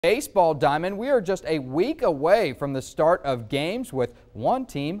Baseball diamond, we are just a week away from the start of games with one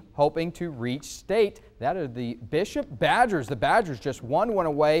team hoping to reach state. That are the Bishop Badgers. The Badgers just one win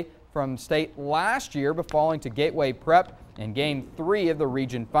away from state last year, but falling to Gateway Prep in Game 3 of the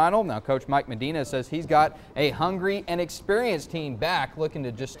region final. Now Coach Mike Medina says he's got a hungry and experienced team back, looking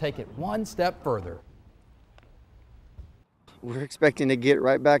to just take it one step further. We're expecting to get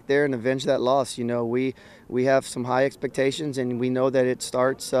right back there and avenge that loss. You know, we have some high expectations, and we know that it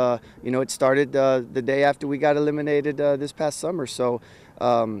starts. It started the day after we got eliminated this past summer. So,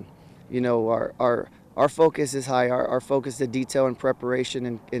 our focus is high. Our focus is detail and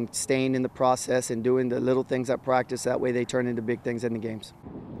preparation, and staying in the process and doing the little things at practice. That way, they turn into big things in the games.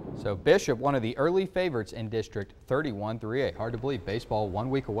 So Bishop, one of the early favorites in District 31 3A. Hard to believe, baseball 1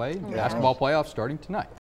 week away. Basketball playoffs starting tonight.